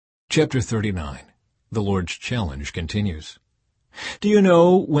Chapter 39. The Lord's Challenge continues. Do you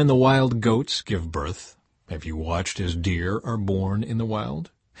know when the wild goats give birth? Have you watched as deer are born in the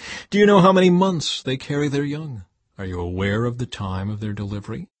wild? Do you know how many months they carry their young? Are you aware of the time of their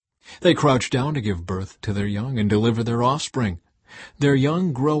delivery? They crouch down to give birth to their young and deliver their offspring. Their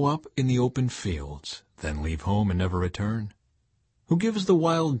young grow up in the open fields, then leave home and never return. Who gives the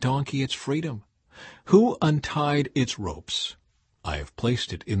wild donkey its freedom? Who untied its ropes? I have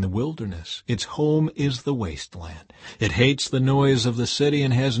placed it in the wilderness. Its home is the wasteland. It hates the noise of the city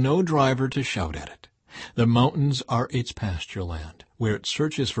and has no driver to shout at it. The mountains are its pasture land, where it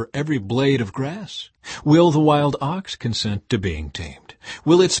searches for every blade of grass. Will the wild ox consent to being tamed?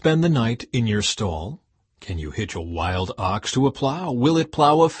 Will it spend the night in your stall? Can you hitch a wild ox to a plow? Will it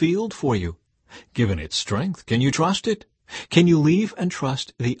plow a field for you? Given its strength, can you trust it? Can you leave and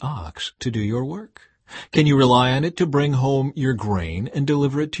trust the ox to do your work? Can you rely on it to bring home your grain and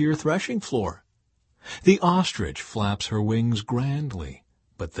deliver it to your threshing floor? The ostrich flaps her wings grandly,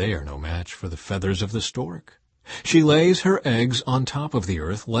 but they are no match for the feathers of the stork. She lays her eggs on top of the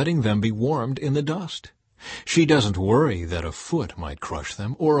earth, letting them be warmed in the dust. She doesn't worry that a foot might crush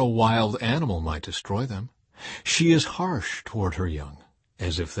them or a wild animal might destroy them. She is harsh toward her young,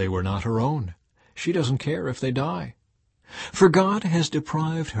 as if they were not her own. She doesn't care if they die. For God has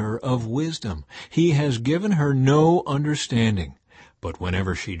deprived her of wisdom. He has given her no understanding. But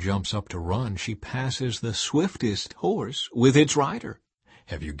whenever she jumps up to run, she passes the swiftest horse with its rider.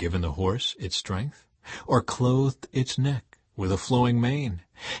 Have you given the horse its strength, or clothed its neck with a flowing mane?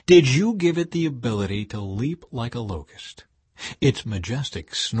 Did you give it the ability to leap like a locust? Its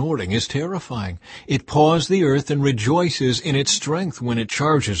majestic snorting is terrifying. It paws the earth and rejoices in its strength when it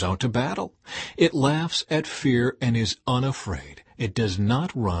charges out to battle. It laughs at fear and is unafraid. It does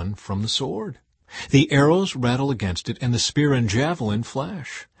not run from the sword. The arrows rattle against it, and the spear and javelin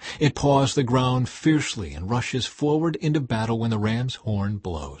flash. It paws the ground fiercely and rushes forward into battle when the ram's horn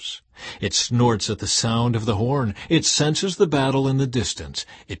blows. It snorts at the sound of the horn. It senses the battle in the distance.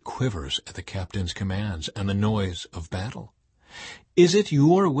 It quivers at the captain's commands and the noise of battle. Is it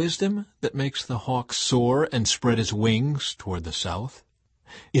your wisdom that makes the hawk soar and spread its wings toward the south?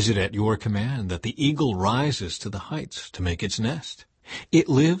 Is it at your command that the eagle rises to the heights to make its nest? It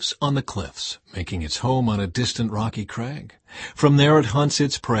lives on the cliffs, making its home on a distant rocky crag. From there it hunts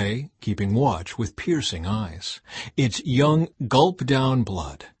its prey, keeping watch with piercing eyes. Its young gulp down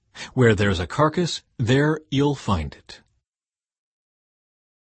blood. Where there's a carcass, there you'll find it.